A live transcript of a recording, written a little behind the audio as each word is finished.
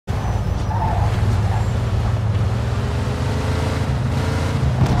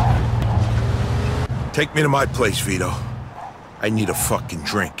Take me to my place, Vito. I need a fucking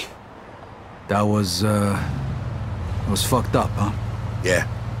drink. That was fucked up, huh? Yeah.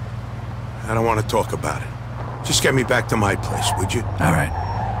 I don't want to talk about it. Just get me back to my place, would you? All right.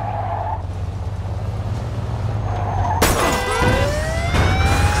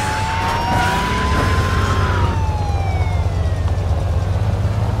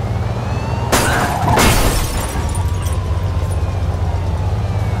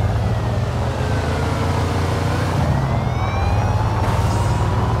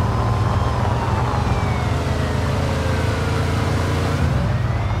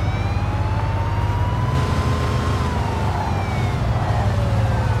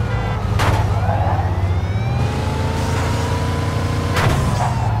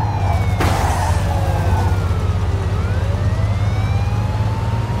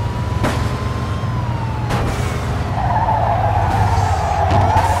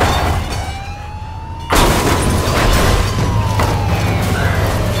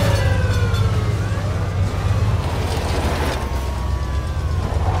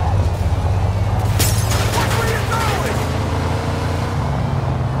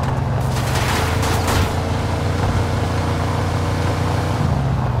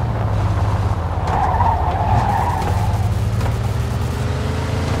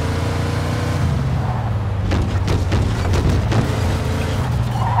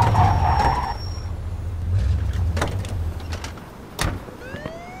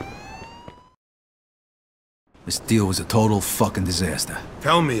 This deal was a total fucking disaster.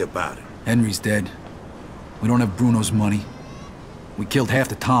 Tell me about it. Henry's dead. We don't have Bruno's money. We killed half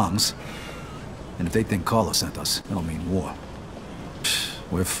the Tongs. And if they think Carlo sent us, that'll mean war.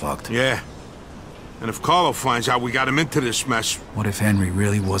 We're fucked. Yeah. And if Carlo finds out we got him into this mess... What if Henry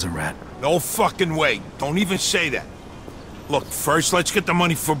really was a rat? No fucking way. Don't even say that. Look, first let's get the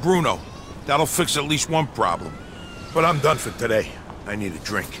money for Bruno. That'll fix at least one problem. But I'm done for today. I need a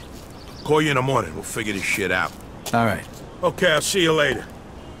drink. Call you in the morning. We'll figure this shit out. All right. Okay, I'll see you later.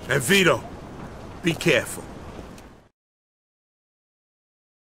 And Vito, be careful.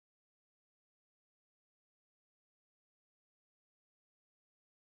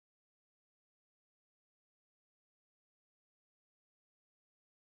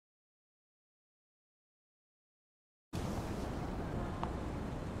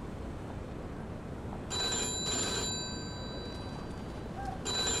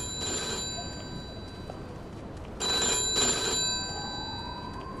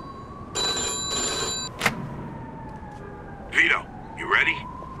 Vito, you ready?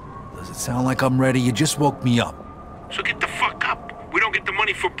 Does it sound like I'm ready? You just woke me up. So get the fuck up. We don't get the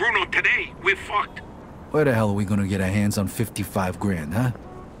money for Bruno today, we're fucked. Where the hell are we gonna get our hands on 55 grand, huh?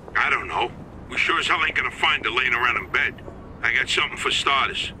 I don't know. We sure as hell ain't gonna find her laying around in bed. I got something for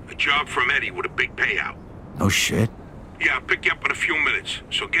starters. A job from Eddie with a big payout. No shit. Yeah, I'll pick you up in a few minutes.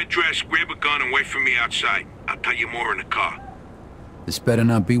 So get dressed, grab a gun, and wait for me outside. I'll tell you more in the car. This better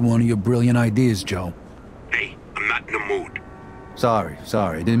not be one of your brilliant ideas, Joe. Hey, I'm not in the mood. Sorry.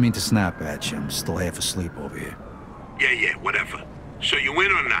 Didn't mean to snap at you. I'm still half asleep over here. Yeah, whatever. So you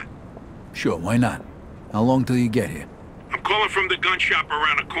in or not? Sure, why not? How long till you get here? I'm calling from the gun shop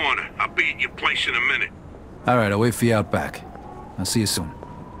around the corner. I'll be at your place in a minute. All right, I'll wait for you out back. I'll see you soon.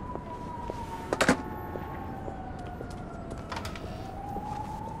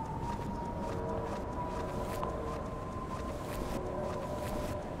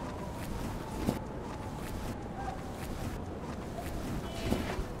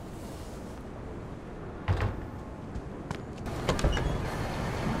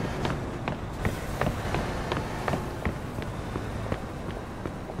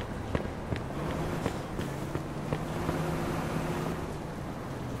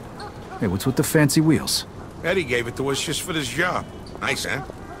 Hey, what's with the fancy wheels? Eddie gave it to us just for this job. Nice, huh?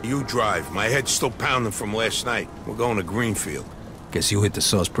 You drive. My head's still pounding from last night. We're going to Greenfield. Guess you hit the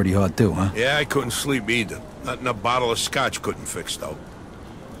sauce pretty hard too, huh? Yeah, I couldn't sleep either. Nothing a bottle of scotch couldn't fix, though.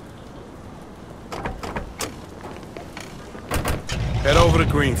 Head over to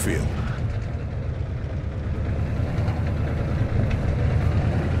Greenfield.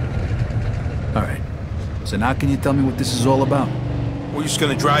 All right. So now can you tell me what this is all about? We're just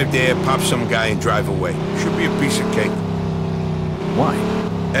gonna drive there, pop some guy, and drive away. Should be a piece of cake. Why?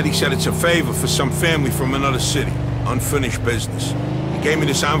 Eddie said it's a favor for some family from another city. Unfinished business. He gave me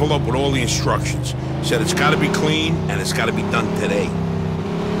this envelope with all the instructions. Said it's gotta be clean, and it's gotta be done today.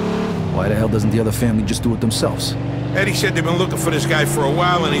 Why the hell doesn't the other family just do it themselves? Eddie said they've been looking for this guy for a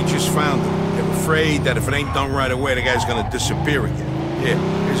while, and they just found him. They're afraid that if it ain't done right away, the guy's gonna disappear again. Here,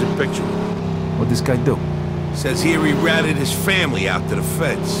 here's a picture. What'd this guy do? Says here he ratted his family out to the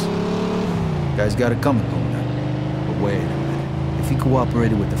feds. Guy's got it coming going now. But wait a minute. If he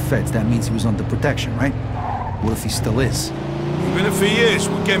cooperated with the feds, that means he was under protection, right? What if he still is? Even if he is,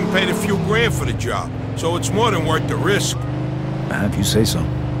 we're getting paid a few grand for the job, so it's more than worth the risk. If you say so.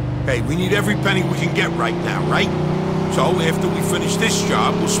 Hey, we need every penny we can get right now, right? So after we finish this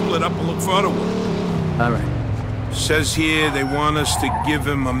job, we'll split up and look for other work. All right. Says here they want us to give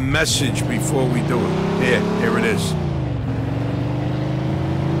him a message before we do it. Here it is.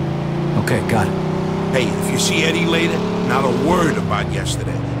 Okay, got it. Hey, if you see Eddie later, not a word about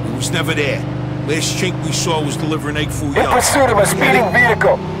yesterday. He was never there. Last chink we saw was delivering egg food. In pursuit of a speeding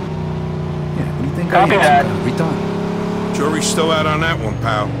vehicle. Yeah, what do you think? Copy that. Retard. Jury's still out on that one,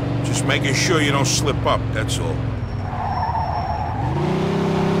 pal. Just making sure you don't slip up, that's all.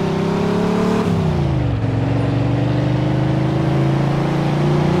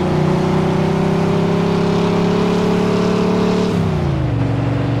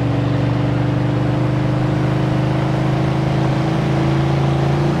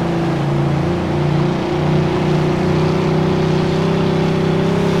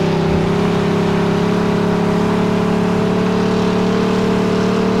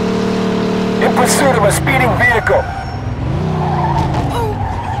 In pursuit of a speeding vehicle.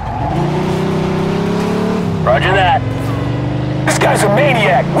 Roger that. This guy's a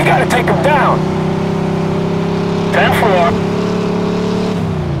maniac. We gotta take him down. 10-4.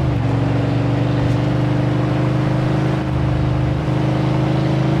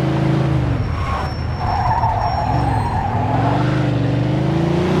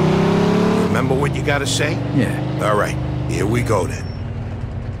 Remember what you gotta say? Yeah. All right, here we go then.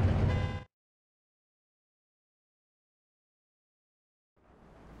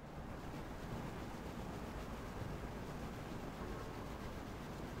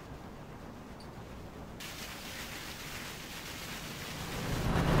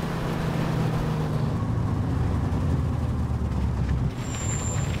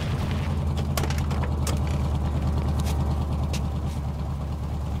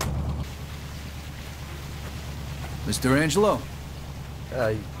 Mr. Angelo?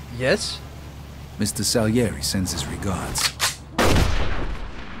 Yes? Mr. Salieri sends his regards.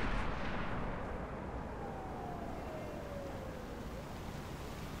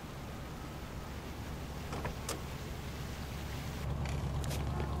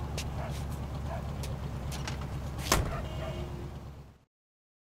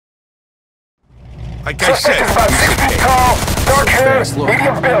 Like I Suspect said, is about 6 feet tall, dark hair, Fast, look.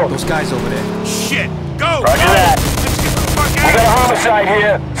 medium build. Those guys over there. shit! Go! Roger go. that. Let's get the fuck We out got a of homicide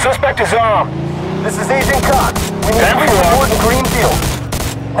here. Suspect is armed. This is Agent Cox. We need to reach Fort Greenfield.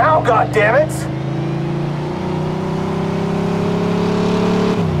 Now, goddammit! here!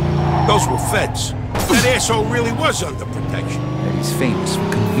 Those were feds. That asshole really was under protection. Yeah, he's famous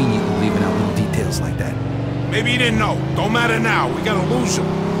for conveniently leaving out little details like that. Maybe he didn't know. Don't matter now. We gotta lose him.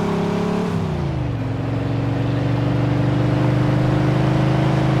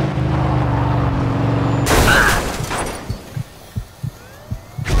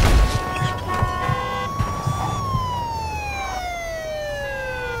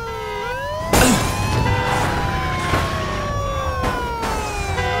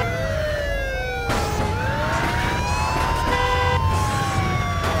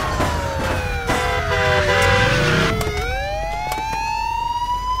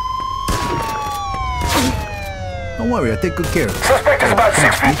 Don't worry, I'll take good care of it. Suspect is about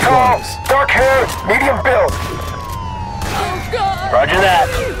 6 feet tall, dark hair, medium build. Oh, God! Roger that.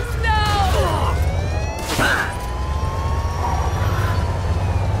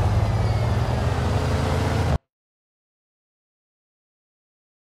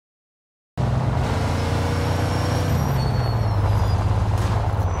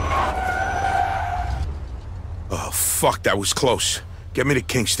 Oh, fuck, that was close. Get me to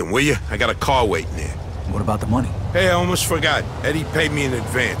Kingston, will you? I got a car waiting there. What about the money? Hey, I almost forgot. Eddie paid me in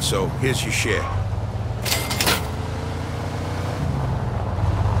advance, so here's your share.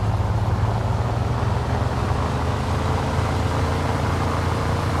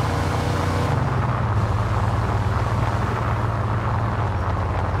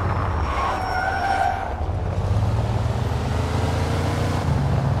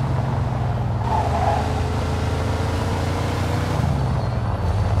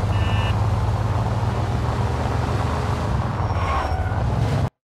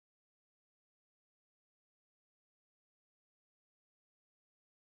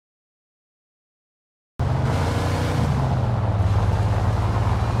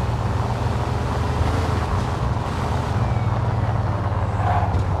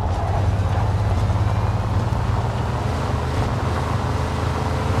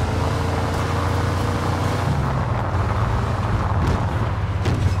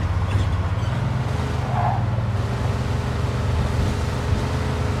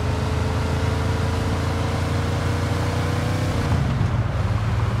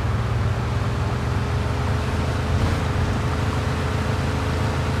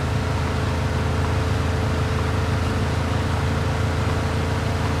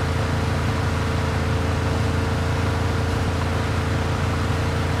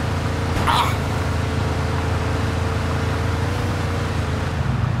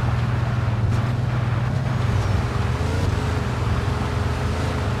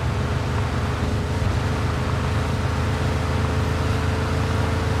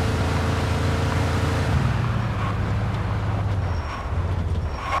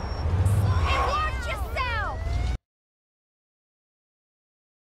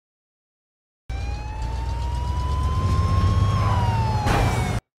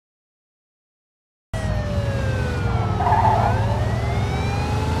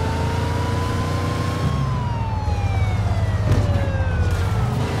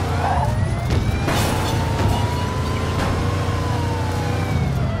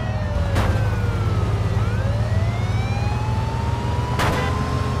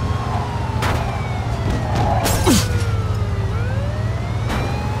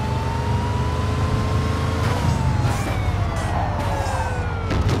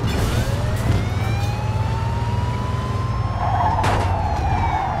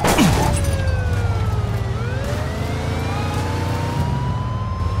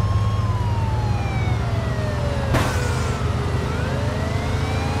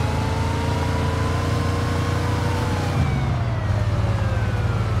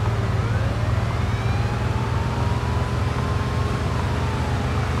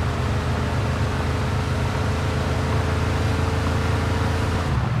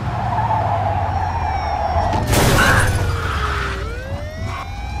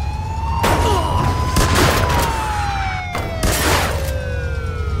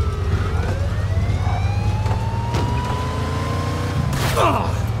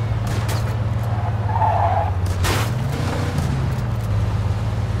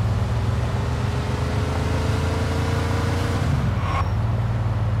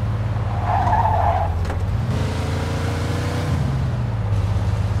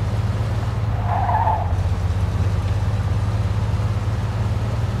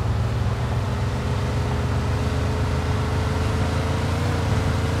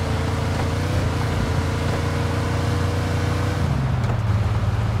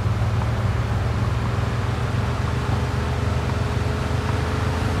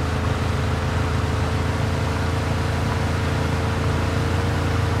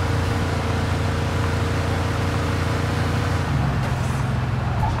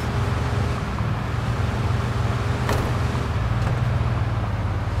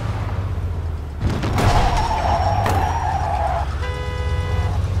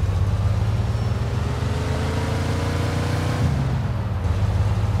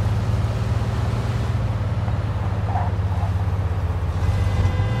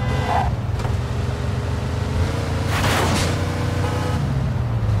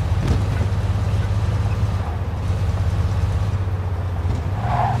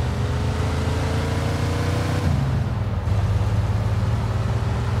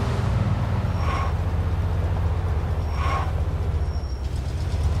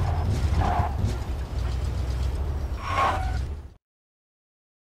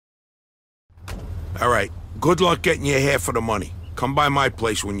 All right. Good luck getting your half of the money. Come by my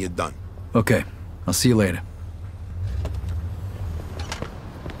place when you're done. Okay, I'll see you later.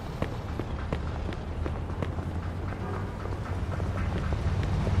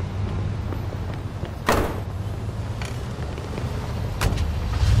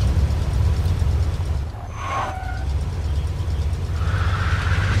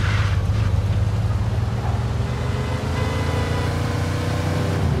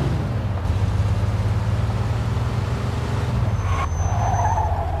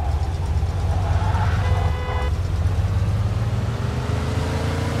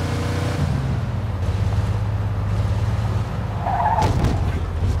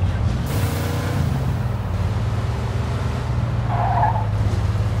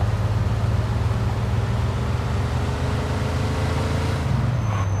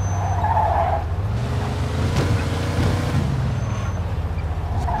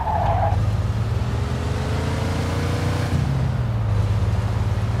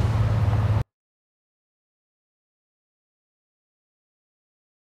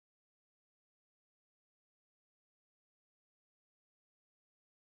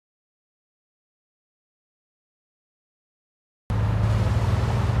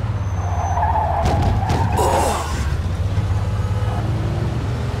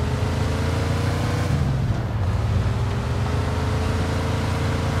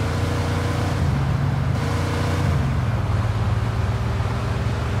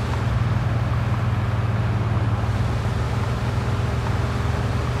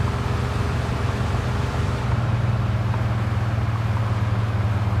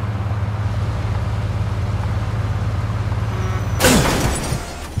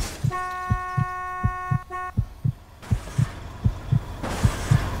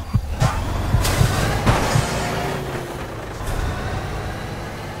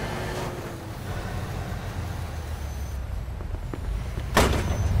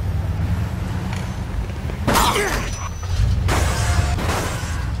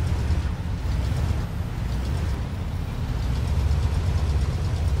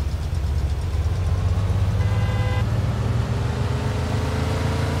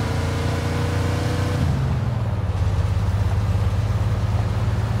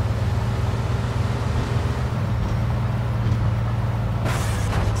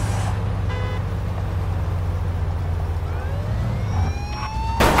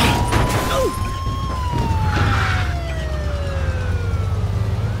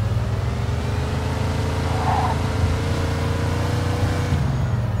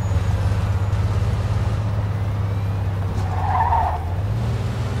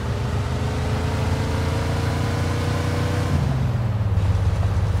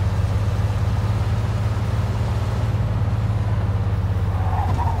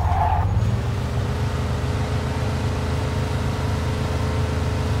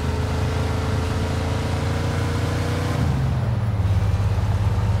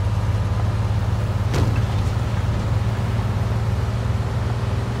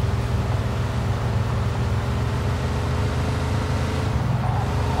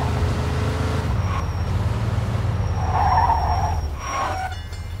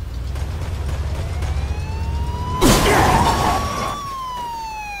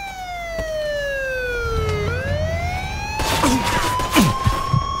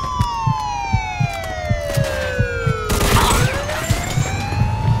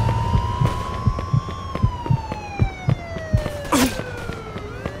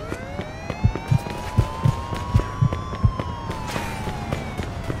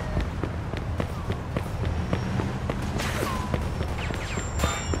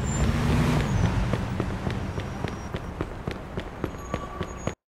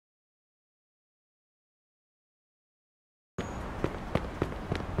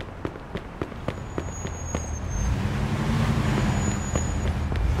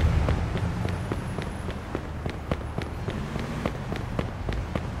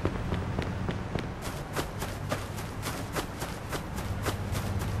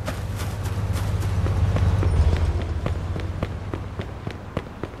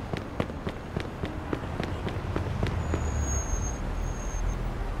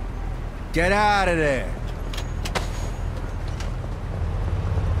 Get out of there!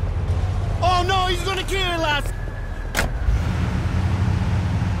 Oh no, he's gonna kill us!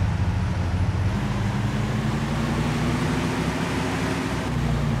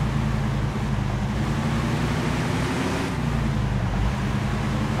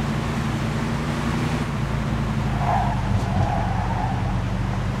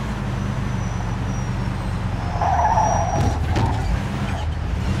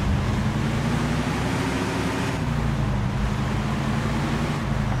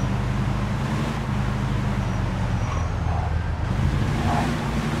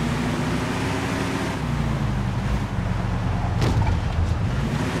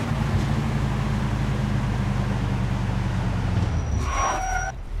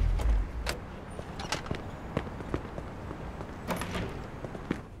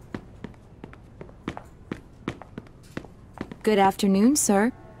 Good afternoon,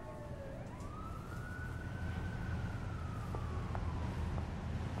 sir.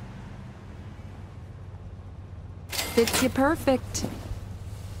 Fits you perfect.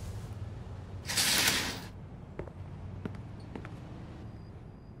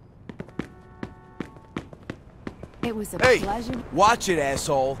 It was a pleasure. Watch it,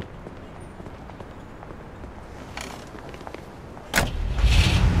 asshole.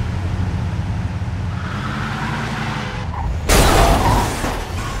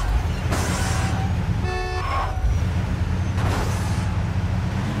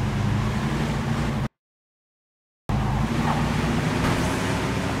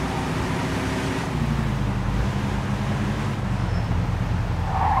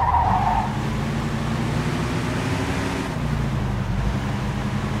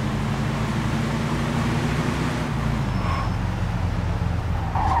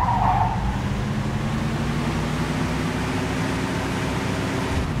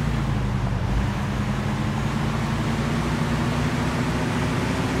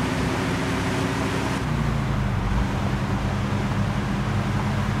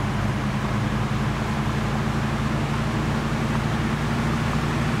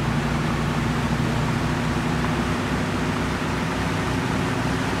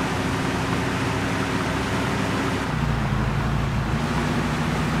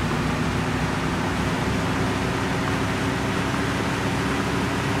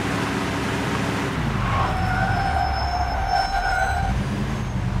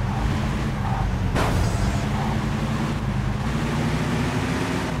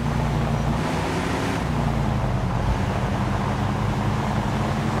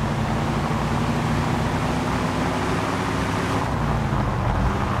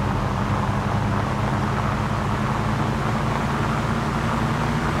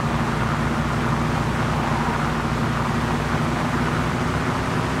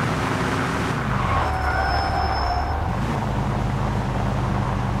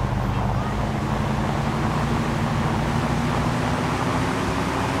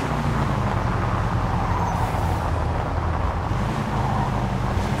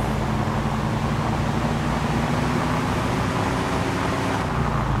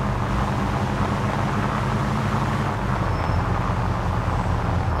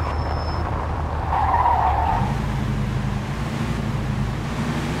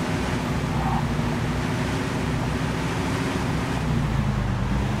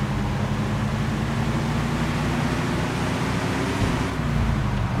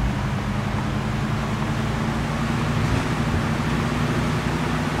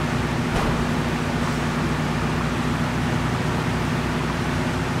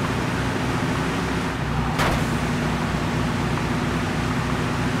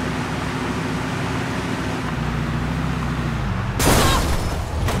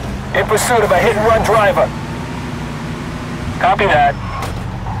 In pursuit of a hit-and-run driver. Copy that.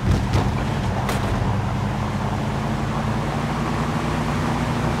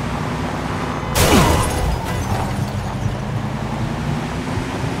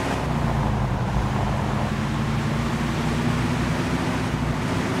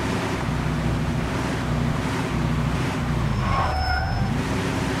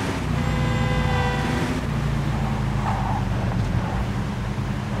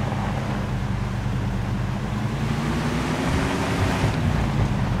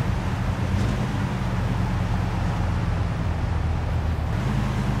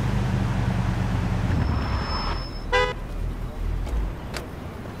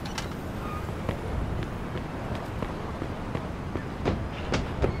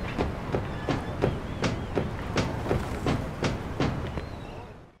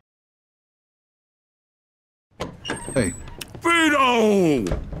 Hey. Vito!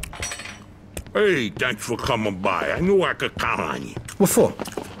 Hey, thanks for coming by. I knew I could count on you. What for?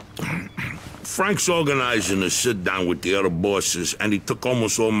 Frank's organizing a sit-down with the other bosses, and he took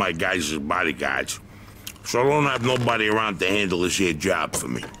almost all my guys as bodyguards. So I don't have nobody around to handle this here job for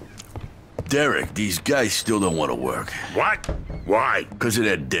me. Derek, these guys still don't want to work. What? Why? Because of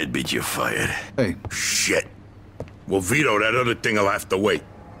that deadbeat you fired. Hey. Shit. Well, Vito, that other thing will have to wait.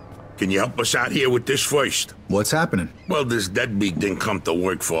 Can you help us out here with this first? What's happening? Well, this deadbeat didn't come to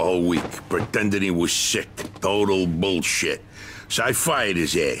work for a whole week, pretending he was sick. Total bullshit. So I fired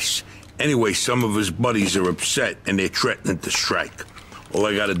his ass. Anyway, some of his buddies are upset, and they're threatening to strike. All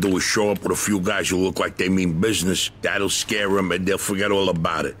I gotta do is show up with a few guys who look like they mean business. That'll scare them, and they'll forget all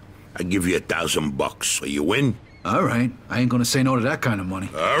about it. I give you $1,000. So you in? All right. I ain't gonna say no to that kind of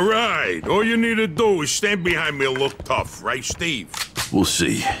money. All right. All you need to do is stand behind me and look tough, right, Steve? We'll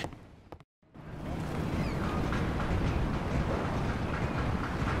see.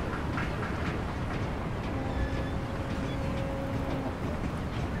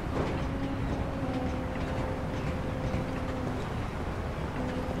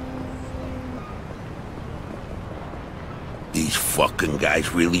 These fucking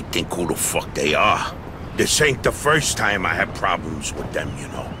guys really think who the fuck they are. This ain't the first time I had problems with them, you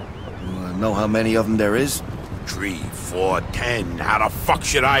know. Know how many of them there is? 3, 4, 10. How the fuck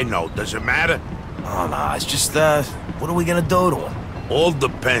should I know? Does it matter? Oh, no, it's just, what are we gonna do to them? All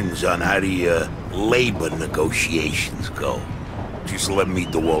depends on how the, labor negotiations go. Just let me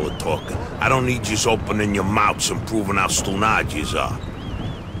do all the talking. I don't need you opening your mouths and proving how stunad yous are.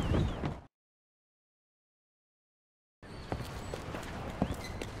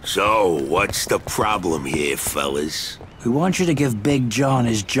 So, what's the problem here, fellas? We want you to give Big John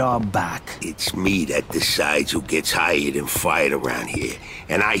his job back. It's me that decides who gets hired and fired around here,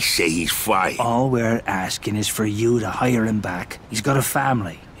 and I say he's fired. All we're asking is for you to hire him back. He's got a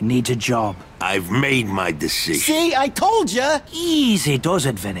family. He needs a job. I've made my decision. See, I told ya! Easy does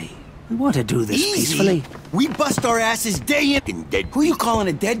it, Vinny. We want to do this peacefully. We bust our asses day in. Who you calling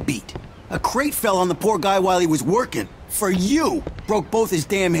a deadbeat? A crate fell on the poor guy while he was working. For you. Broke both his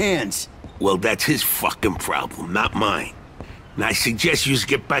damn hands. Well, that's his fucking problem, not mine. And I suggest you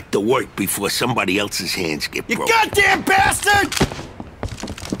get back to work before somebody else's hands get broken. You goddamn bastard!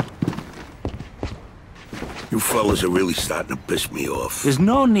 You fellas are really starting to piss me off. There's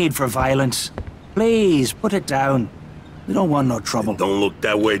no need for violence. Please, put it down. We don't want no trouble. Don't look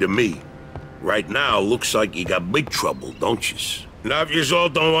that way to me. Right now, looks like you got big trouble, don't yous? Now, if yous all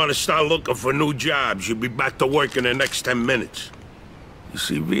don't want to start looking for new jobs, you'll be back to work in the next 10 minutes. You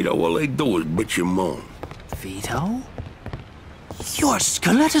see, Vito, all they do is bitch and moan. Vito? You're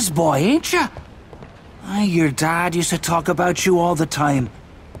Scoletta's boy, ain't you? Your dad used to talk about you all the time.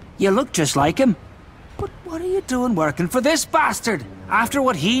 You look just like him. But what are you doing working for this bastard? After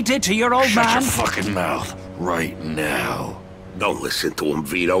what he did to your old man? Shut your fucking mouth, right now. Don't listen to him,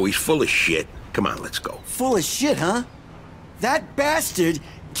 Vito. He's full of shit. Come on, let's go. Full of shit, huh? That bastard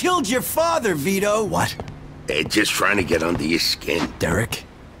killed your father, Vito. What? They're just trying to get under your skin. Derek?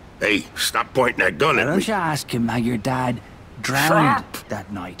 Hey, stop pointing that gun Why at don't me. you ask him how your dad drowned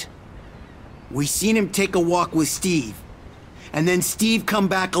that night? We seen him take a walk with Steve. And then Steve come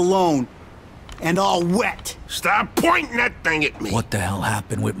back alone. And all wet. Stop pointing that thing at me. What the hell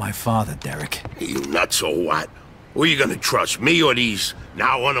happened with my father, Derek? You nuts or what? Who are you gonna trust, me or these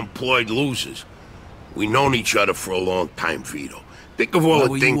now unemployed losers? We known each other for a long time, Vito. Think of all Why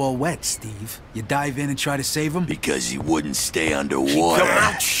the were things... you all wet, Steve? You dive in and try to save him? Because he wouldn't stay Keep underwater. your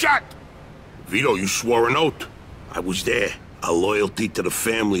mouth shut! Vito, you swore an oath. I was there. Our loyalty to the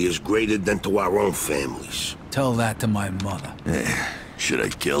family is greater than to our own families. Tell that to my mother. Should I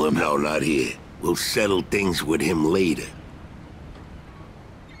kill him? No, not here. We'll settle things with him later.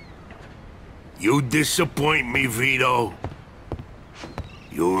 You disappoint me, Vito.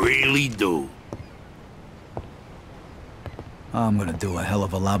 You really do. I'm gonna do a hell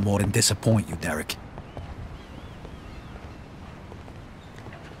of a lot more than disappoint you, Derek.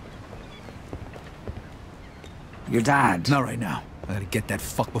 Your dad. Not right now. I gotta get that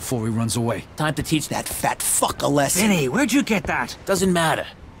fuck before he runs away. Time to teach that fat fuck a lesson. Vinny, where'd you get that? Doesn't matter.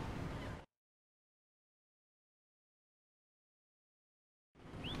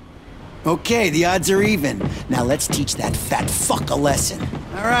 Okay, the odds are even. Now let's teach that fat fuck a lesson.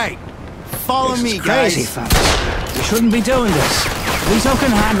 All right, follow me, guys. Crazy, fellas. You shouldn't be doing this. Vito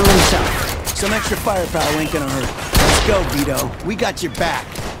can handle himself. Some extra firepower ain't gonna hurt. Let's go, Vito. We got your back.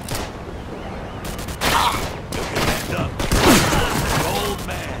 Old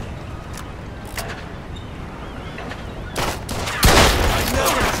man.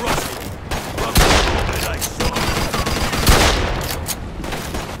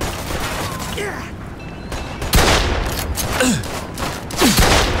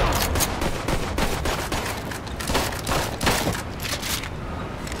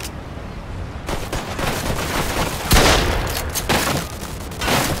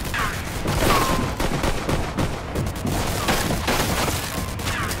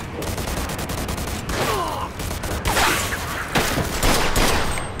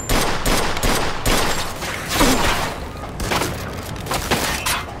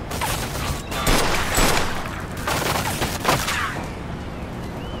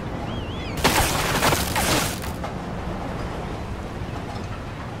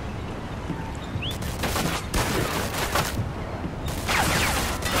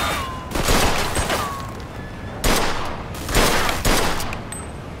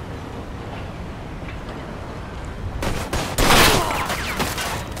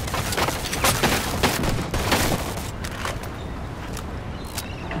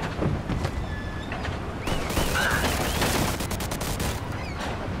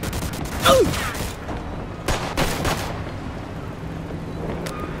 Ugh!